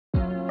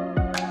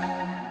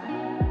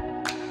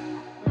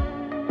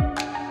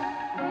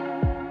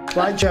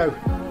Right, Joe,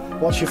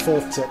 what's your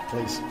fourth tip,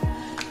 please?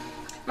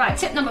 Right,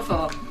 tip number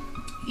 4.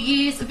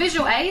 Use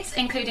visual aids,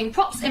 including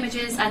props,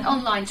 images and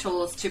online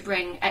tools to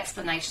bring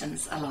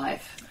explanations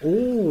alive.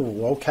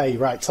 Ooh, okay,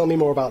 right. Tell me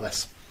more about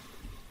this.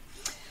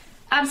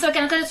 So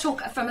again, I'm going to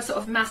talk from a sort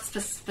of maths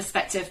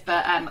perspective,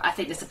 but I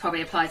think this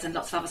probably applies in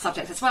lots of other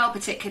subjects as well,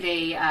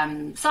 particularly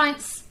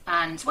science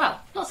and, well,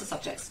 lots of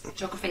subjects,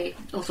 geography,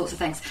 all sorts of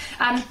things.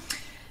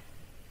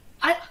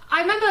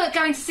 I remember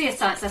going to see a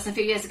science lesson a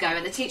few years ago,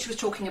 and the teacher was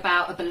talking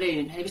about a balloon,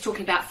 and he was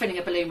talking about filling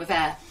a balloon with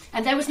air,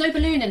 and there was no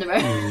balloon in the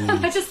room.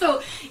 I just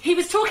thought, he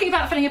was talking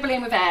about filling a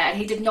balloon with air, and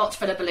he did not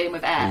fill a balloon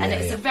with air, and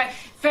it's a very,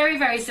 very,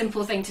 very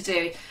simple thing to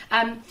do.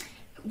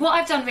 What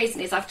I've done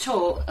recently is I've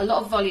taught a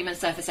lot of volume and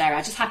surface area.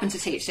 I just happened to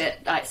teach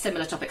it, like,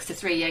 similar topics to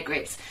 3-year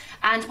groups.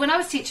 And when I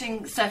was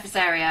teaching surface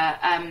area,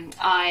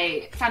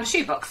 I found a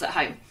shoebox at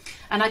home.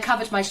 And I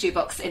covered my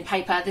shoebox in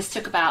paper. This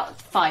took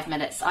about 5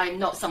 minutes. I'm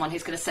not someone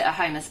who's going to sit at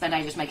home and spend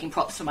ages making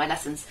props for my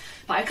lessons.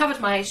 But I covered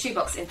my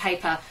shoebox in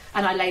paper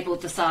and I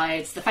labelled the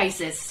sides, the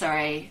faces,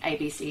 sorry, A,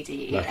 B, C,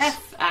 D, E,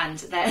 F. And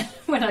then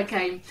when I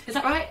came, is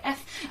that right?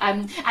 F?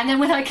 And then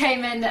when I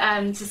came in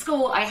to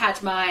school, I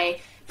had my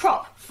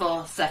prop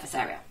for surface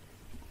area.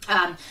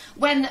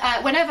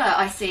 Whenever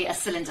I see a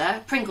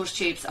cylinder, Pringles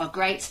tubes are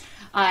great.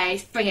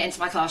 I bring it into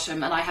my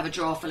classroom and I have a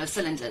drawer full of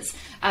cylinders.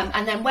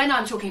 And then when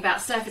I'm talking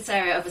about surface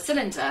area of a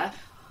cylinder,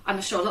 I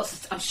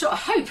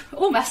hope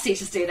all maths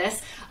teachers do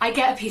this. I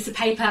get a piece of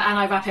paper and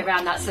I wrap it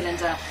around that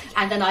cylinder,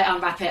 and then I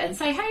unwrap it and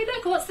say, hey,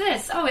 look, what's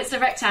this? Oh, it's a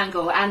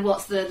rectangle, and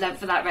what's the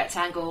length of that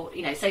rectangle?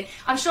 You know, so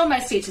I'm sure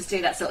most teachers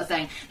do that sort of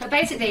thing. But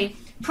basically,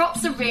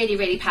 props are really,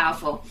 really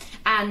powerful,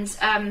 and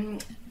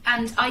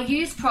I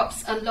use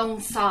props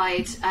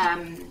alongside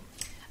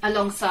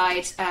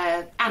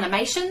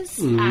animations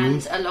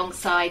and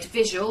alongside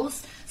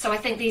visuals. So I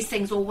think these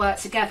things all work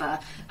together.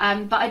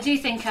 But I do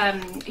think,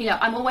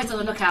 I'm always on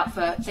the lookout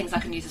for things I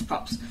can use as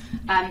props.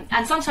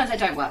 And sometimes they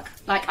don't work.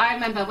 Like, I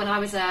remember when I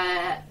was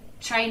a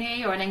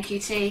trainee or an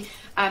NQT,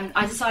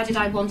 I decided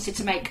I wanted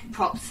to make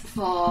props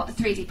for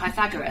 3D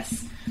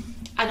Pythagoras.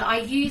 And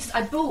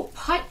I bought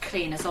pipe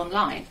cleaners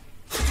online.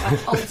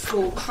 Old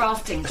school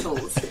crafting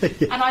tools,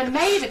 and I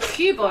made a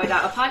cuboid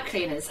out of pipe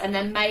cleaners, and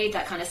then made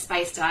that kind of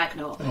space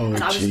diagonal. And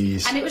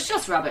it was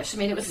just rubbish. I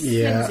mean, it was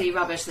flimsy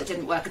rubbish that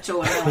didn't work at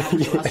all. And no one had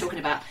what I was talking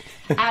about.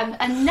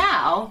 And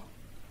now,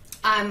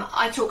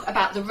 I talk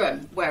about the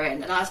room we're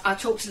in, and I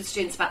talk to the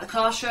students about the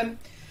classroom.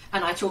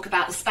 And I talk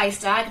about the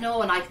space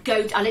diagonal, and I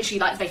literally,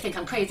 like, they think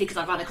I'm crazy because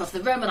I run across the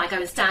room and I go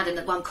and stand in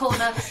the one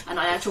corner, and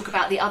I talk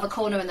about the other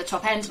corner in the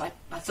top end, and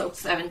I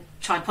sort of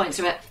try and point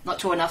to it, not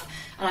tall enough,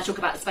 and I talk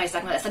about the space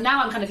diagonal. So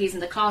now I'm kind of using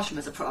the classroom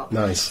as a prop.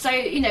 Nice. So,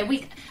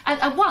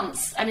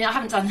 once, I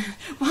haven't done,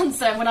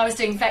 once when I was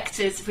doing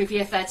vectors with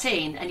year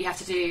 13, and you have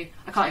to do,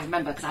 I can't even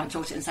remember because I haven't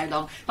taught it in so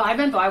long, but I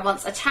remember I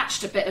once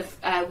attached a bit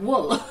of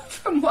wool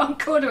from one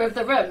corner of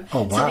the room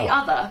to the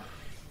other,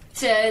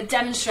 to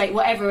demonstrate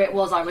whatever it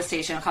was I was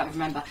teaching. I can't even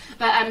remember.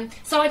 But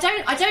so I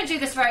don't do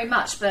this very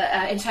much.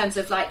 But in terms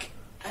of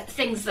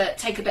things that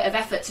take a bit of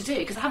effort to do,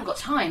 because I haven't got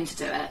time to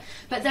do it.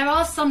 But there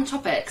are some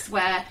topics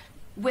where,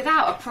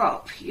 without a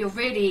prop, you're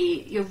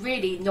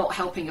really not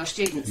helping your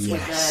students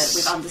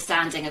with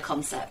understanding a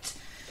concept.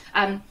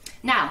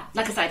 Now,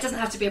 like I say, it doesn't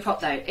have to be a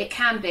prop though. It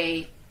can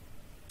be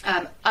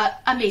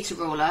a meter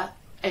ruler.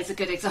 Is a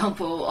good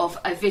example of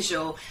a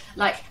visual.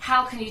 Like,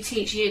 how can you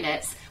teach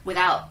units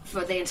without,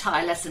 for the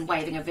entire lesson,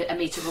 waving a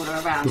meter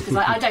ruler around? Because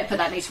I don't put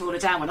that meter ruler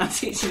down when I'm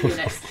teaching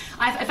units.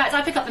 In fact,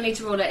 I pick up the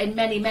meter ruler in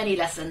many, many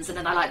lessons, and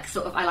then I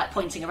like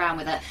pointing around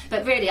with it.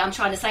 But really, I'm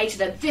trying to say to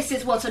them, this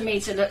is what a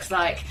meter looks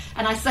like.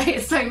 And I say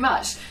it so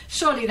much,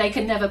 surely they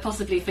can never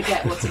possibly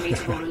forget what a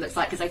meter ruler looks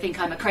like, because they think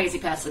I'm a crazy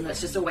person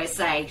that's just always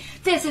saying,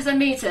 this is a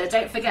meter,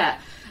 don't forget.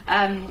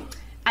 And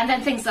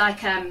then things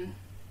like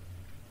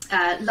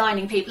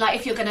lining people. Like,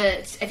 if you're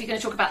gonna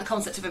talk about the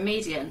concept of a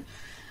median,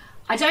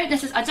 I don't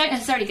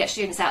necessarily get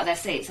students out of their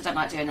seats. I don't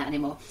like doing that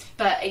anymore.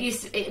 But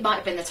it might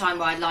have been the time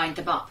where I lined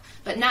them up.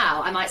 But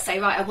now I might say,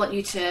 right, I want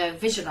you to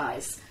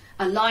visualise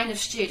a line of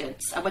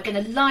students, and we're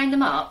going to line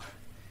them up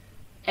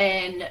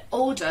in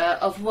order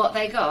of what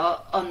they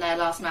got on their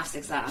last maths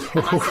exam.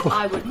 And I said,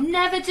 I would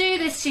never do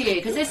this to you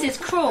because this is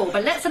cruel,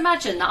 but let's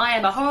imagine that I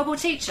am a horrible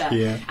teacher,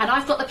 and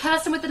I've got the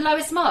person with the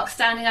lowest marks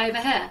standing over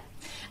here,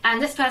 and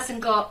this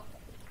person got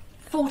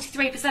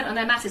 43% on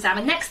their maths exam,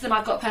 and next to them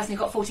I've got a person who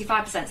got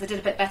 45%, so they did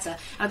a bit better.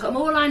 I've got them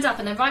all lined up,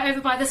 and then right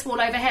over by this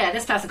wall over here,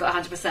 this person got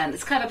 100%.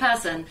 This clever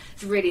person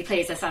is really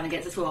pleased they're standing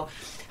against this wall.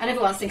 And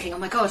everyone's thinking, oh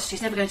my God,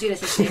 she's never going to do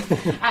this, is she?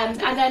 And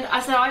then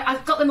I said,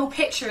 I've got them all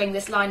picturing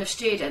this line of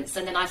students,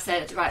 and then I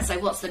said, right, so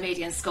what's the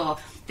median score?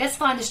 Let's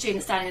find a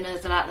student standing in the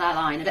middle of that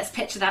line, and let's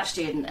picture that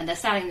student, and they're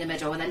standing in the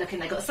middle, and they're looking,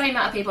 they've got the same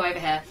amount of people over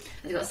here,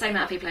 and they've got the same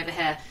amount of people over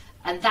here,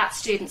 and that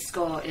student's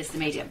score is the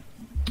median.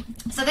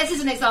 So this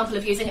is an example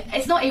of using,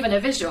 it's not even a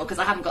visual because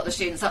I haven't got the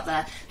students up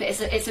there, but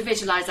it's a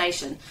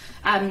visualisation.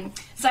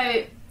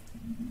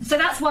 So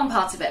that's one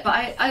part of it, but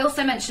I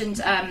also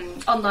mentioned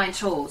online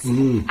tools.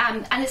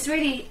 And it's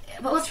really,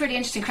 what's really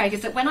interesting, Craig,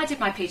 is that when I did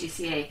my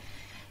PGCE,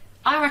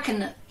 I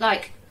reckon,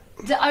 like,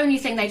 the only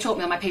thing they taught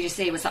me on my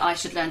PGC was that I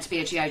should learn to be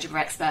a GeoGebra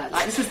expert.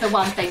 Like, this was the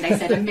one thing they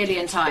said a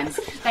million times.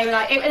 They were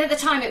like, and at the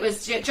time it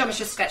was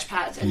Geometrist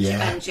Sketchpad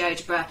and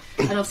GeoGebra,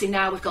 and obviously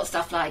now we've got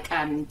stuff like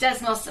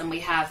Desmos, and we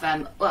have,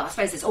 well, I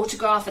suppose there's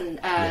Autograph, and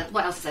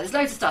what else is there? There's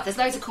loads of stuff. There's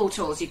loads of cool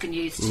tools you can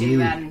use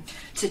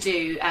to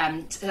do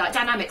like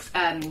dynamic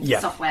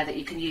software that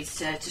you can use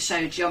to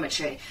show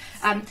geometry.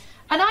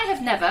 And I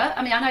have never,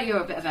 I mean, I know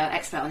you're a bit of an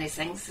expert on these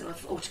things, sort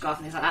of Autograph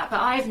and things like that,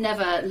 but I've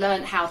never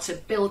learned how to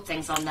build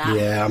things on that.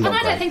 Yeah, and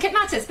I don't think it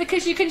matters,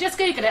 because you can just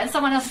Google it and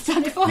someone else has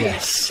done it for you.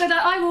 So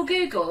that I will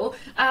Google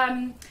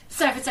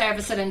surface area of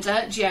a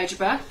cylinder,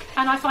 GeoGebra,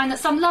 and I find that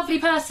some lovely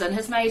person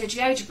has made a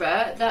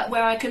GeoGebra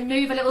where I can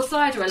move a little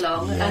slider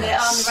along and it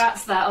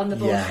unwraps that on the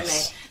board for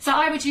me. So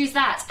I would use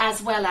that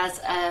as well as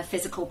a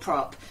physical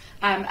prop.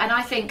 And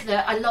I think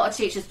that a lot of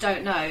teachers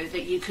don't know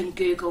that you can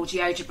Google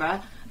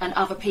GeoGebra and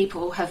other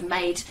people have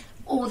made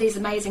all these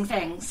amazing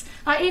things.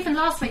 Like, even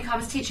last week I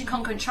was teaching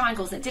congruent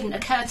triangles, and it didn't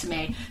occur to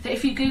me that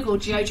if you Google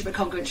GeoGebra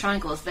congruent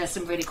triangles, there's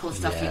some really cool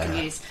stuff you can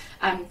use.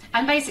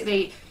 And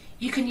basically,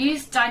 you can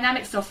use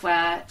dynamic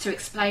software to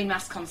explain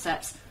maths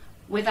concepts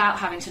without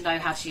having to know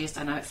how to use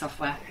dynamic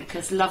software,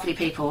 because lovely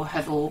people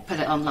have all put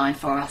it online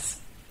for us.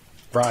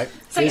 Right.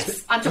 So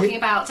yes, I'm talking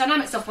about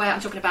dynamic software,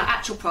 I'm talking about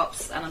actual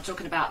props, and I'm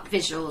talking about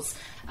visuals,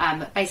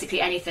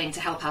 basically anything to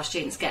help our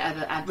students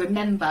get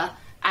remember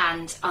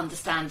and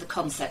understand the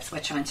concepts we're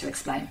trying to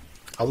explain.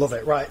 I love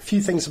it. Right, a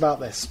few things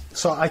about this.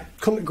 So I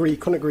couldn't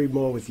agree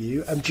more with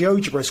you.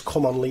 GeoGebra has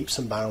come on leaps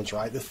and bounds,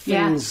 right? The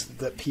things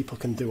that people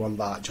can do on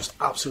that just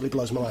absolutely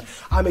blows my mind.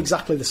 I'm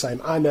exactly the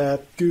same. I'm a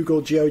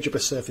Google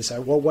GeoGebra surface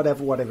area, well,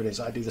 whatever it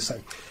is, I do the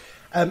same.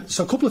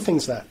 So a couple of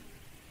things there.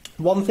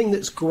 One thing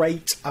that's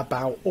great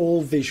about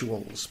all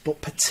visuals,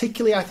 but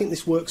particularly I think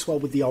this works well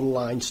with the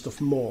online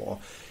stuff more,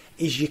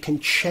 is you can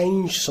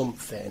change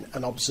something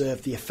and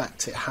observe the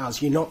effect it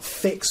has. You're not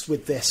fixed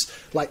with this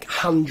like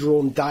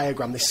hand-drawn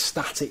diagram, this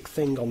static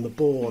thing on the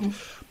board.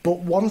 But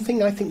one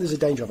thing I think there's a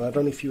danger of, and I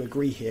don't know if you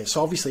agree here,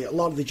 so obviously a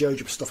lot of the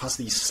GeoGebra stuff has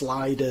these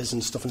sliders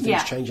and stuff and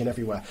things changing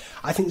everywhere.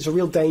 I think there's a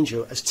real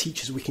danger as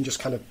teachers we can just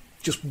kind of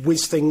just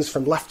whiz things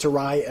from left to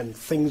right and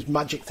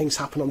magic things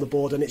happen on the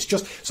board, and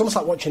it's almost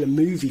like watching a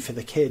movie for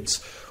the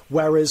kids.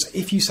 Whereas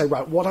if you say,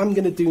 right, what I'm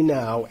going to do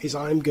now is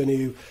I'm going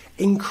to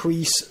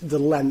increase the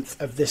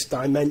length of this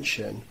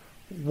dimension,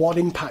 what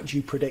impact do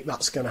you predict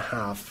that's going to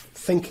have?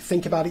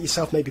 Think about it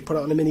yourself, maybe put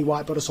it on a mini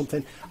whiteboard or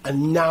something,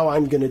 and now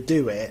I'm going to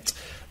do it.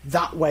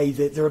 That way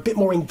they're a bit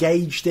more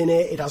engaged in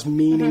it, it has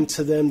meaning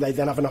to them, they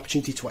then have an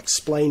opportunity to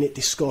explain it,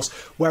 discuss.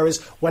 Whereas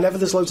whenever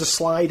there's loads of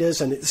sliders,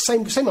 and it's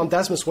the same on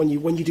Desmos, when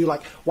you do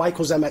like y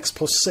equals mx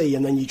plus c,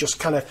 and then you just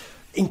kind of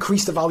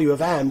increase the value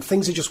of m,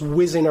 things are just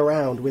whizzing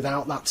around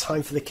without that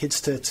time for the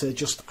kids to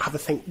just have a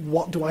think,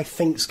 what do I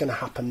think is going to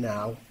happen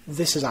now?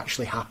 This has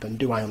actually happened,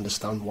 do I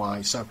understand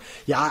why? So,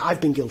 yeah,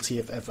 I've been guilty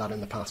of that in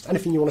the past.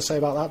 Anything you want to say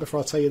about that before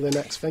I tell you the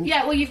next thing?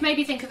 Yeah, well, you've made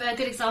me think of a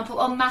good example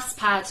on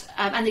MathsPad,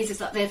 and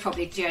they're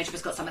probably,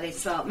 GeoGebra's got some of these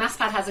as well.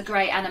 MathsPad has a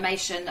great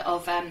animation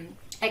of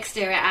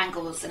exterior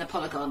angles in a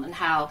polygon, and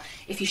how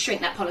if you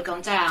shrink that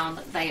polygon down,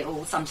 they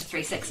all sum to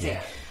 360.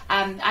 Yeah.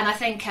 And I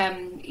think,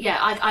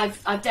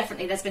 I've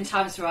definitely, there's been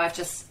times where I've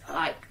just,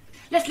 like,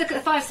 let's look at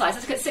the 5 sides,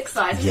 let's look at 6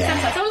 sides, and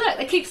 7 sides. Oh, look,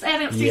 it keeps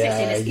adding up to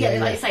 360.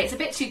 And like you say, it's a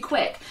bit too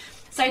quick.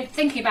 So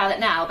thinking about it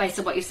now, based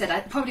on what you said,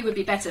 it probably would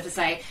be better to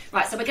say,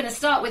 right, so we're going to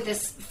start with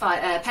this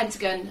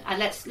pentagon, and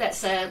let's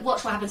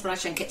watch what happens when I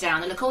shrink it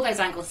down, and look, all those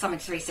angles summing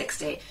to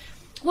 360.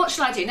 What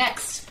shall I do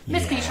next?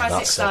 Miss, can you try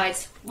 6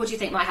 sides? What do you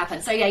think might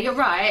happen? So, yeah, you're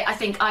right. I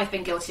think I've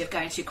been guilty of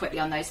going too quickly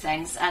on those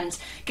things and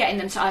getting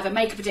them to either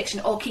make a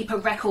prediction or keep a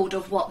record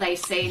of what they've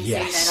seen.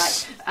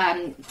 Yes.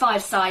 So,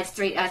 5 sides,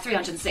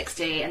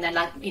 360, and then,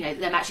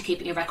 them actually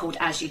keeping a record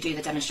as you do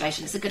the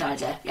demonstration. It's a good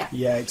idea, yeah.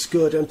 Yeah, it's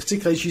good. And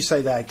particularly, as you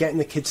say there, getting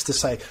the kids to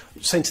saying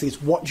to the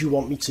kids, what do you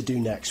want me to do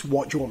next?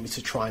 What do you want me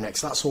to try next?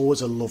 That's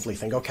always a lovely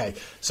thing. Okay,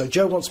 so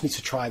Joe wants me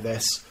to try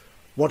this.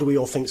 What do we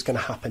all think is going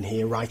to happen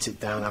here? Write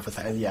it down, have a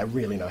thing. Yeah,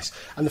 really nice.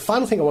 And the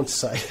final thing I want to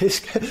say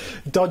is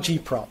dodgy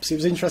props. It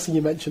was interesting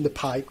you mentioned the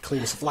pipe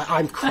cleaner stuff. Like,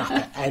 I'm crap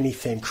at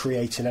anything,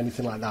 creating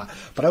anything like that.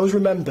 But I always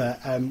remember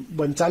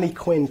when Danny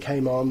Quinn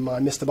came on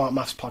my Mr. Bart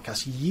Maths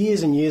podcast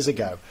years and years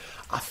ago,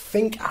 I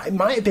think it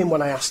might have been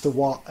when I asked her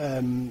what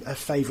her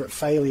favourite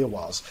failure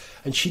was.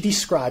 And she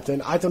described,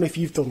 and I don't know if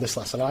you've done this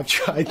lesson, I've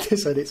tried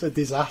this and it's a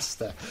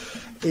disaster.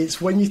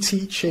 It's when you're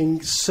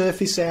teaching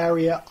surface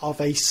area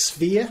of a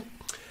sphere.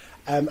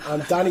 And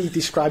Danny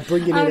described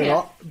bringing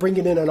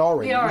in an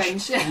orange. The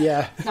orange.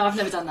 Yeah. No, I've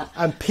never done that.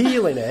 And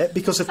peeling it,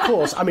 because of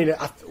course, I mean,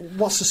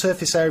 what's the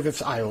surface area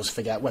of? I always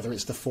forget whether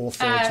it's the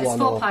 4/3 one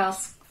 4 or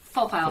piles.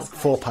 4 pi r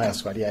squared. 4 pi r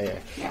squared,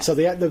 yeah. So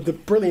the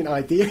brilliant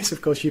idea is,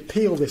 of course, you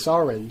peel this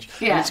orange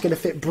and it's going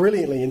to fit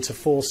brilliantly into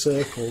 4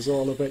 circles,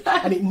 all of it,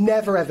 and it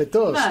never ever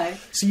does. No.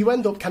 So you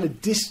end up kind of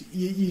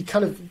you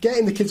kind of get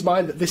in the kid's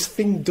mind that this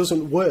thing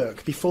doesn't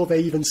work before they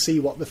even see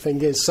what the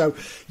thing is. So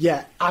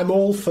yeah, I'm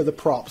all for the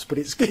props, but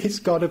it's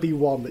got to be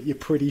one that you're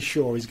pretty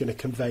sure is going to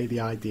convey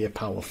the idea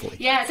powerfully.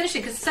 Yeah, it's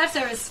interesting because surface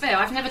area sphere,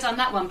 I've never done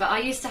that one, but I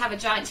used to have a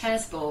giant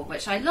tennis ball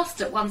which I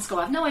lost at one school.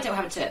 I've no idea what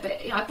happened to it,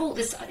 but I bought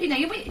this.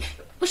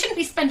 We shouldn't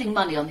be spending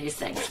money on these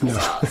things from the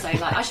start. So,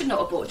 I should not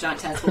have bought a giant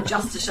tennis ball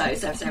just to show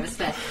surface area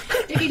sphere.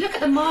 If you look at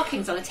the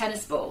markings on a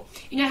tennis ball,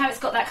 you know how it's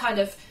got that kind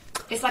of...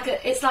 It's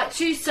like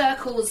 2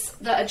 circles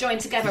that are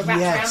joined together,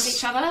 wrapped around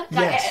each other.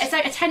 So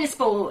a tennis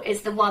ball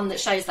is the one that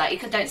shows that. You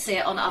don't see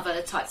it on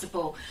other types of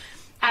ball.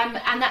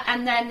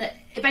 And then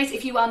basically,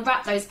 if you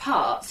unwrap those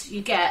parts,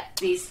 you get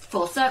these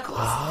 4 circles.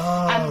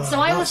 So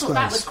I always thought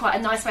that was quite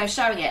a nice way of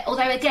showing it.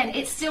 Although again,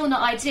 it's still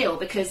not ideal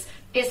because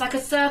it's like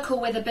a circle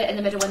with a bit in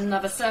the middle and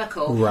another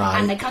circle,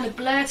 and they kind of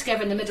blur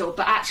together in the middle.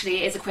 But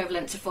actually, it is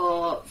equivalent to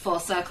 4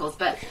 circles.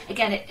 But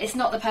again, it's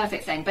not the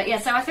perfect thing. But yeah,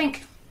 so I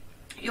think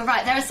you're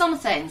right. There are some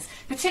things,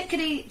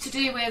 particularly to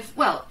do with,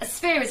 well, a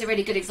sphere is a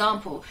really good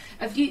example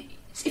of you.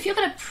 If you're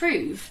going to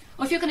prove,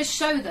 or if you're going to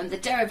show them the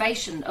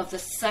derivation of the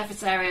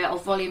surface area or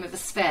volume of a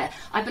sphere,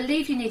 I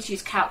believe you need to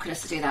use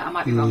calculus to do that. I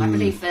might be wrong. I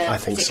believe that I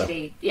think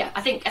particularly, so. Yeah,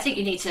 I think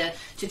you need to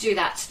do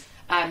that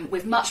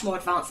with much more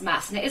advanced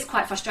maths, and it is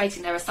quite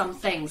frustrating. There are some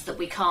things that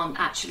we can't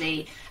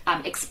actually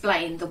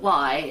explain the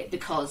why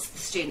because the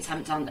students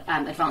haven't done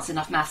advanced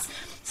enough maths.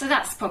 So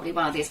that's probably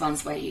one of these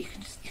ones where you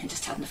can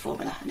just tell them the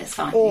formula and it's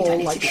fine. Or you don't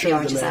need like to get show the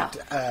oranges them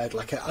out.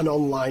 like an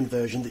online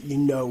version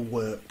that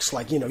works.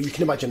 Like, you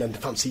can imagine a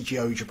fancy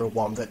GeoGebra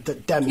one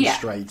that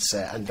demonstrates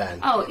it, and then...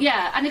 Oh,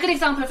 yeah, and a good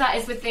example of that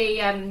is with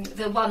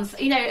the ones...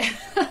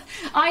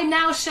 I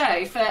now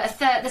show for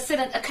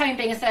a cone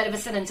being a third of a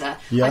cylinder.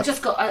 Yep. I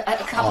just got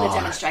a couple of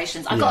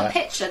demonstrations. I've got a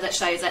picture that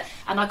shows it,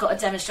 and I've got a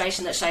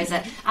demonstration that shows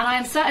it. And I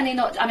am certainly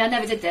not... I mean, I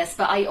never did this,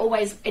 but I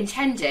always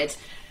intended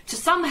to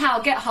somehow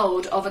get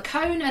hold of a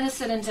cone and a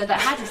cylinder that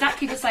had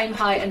exactly the same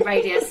height and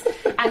radius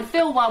and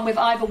fill one with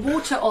either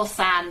water or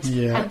sand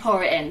and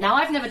pour it in. Now,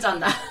 I've never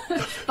done that,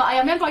 but I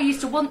remember I used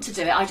to want to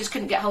do it. I just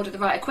couldn't get hold of the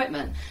right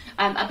equipment.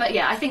 But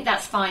yeah, I think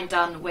that's fine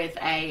done with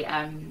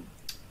an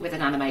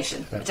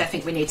animation. I don't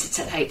think we need to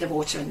take the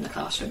water in the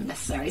classroom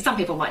necessarily. Some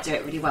people might do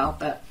it really well,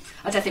 but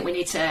I don't think we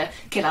need to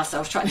kill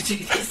ourselves trying to do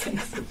these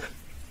things.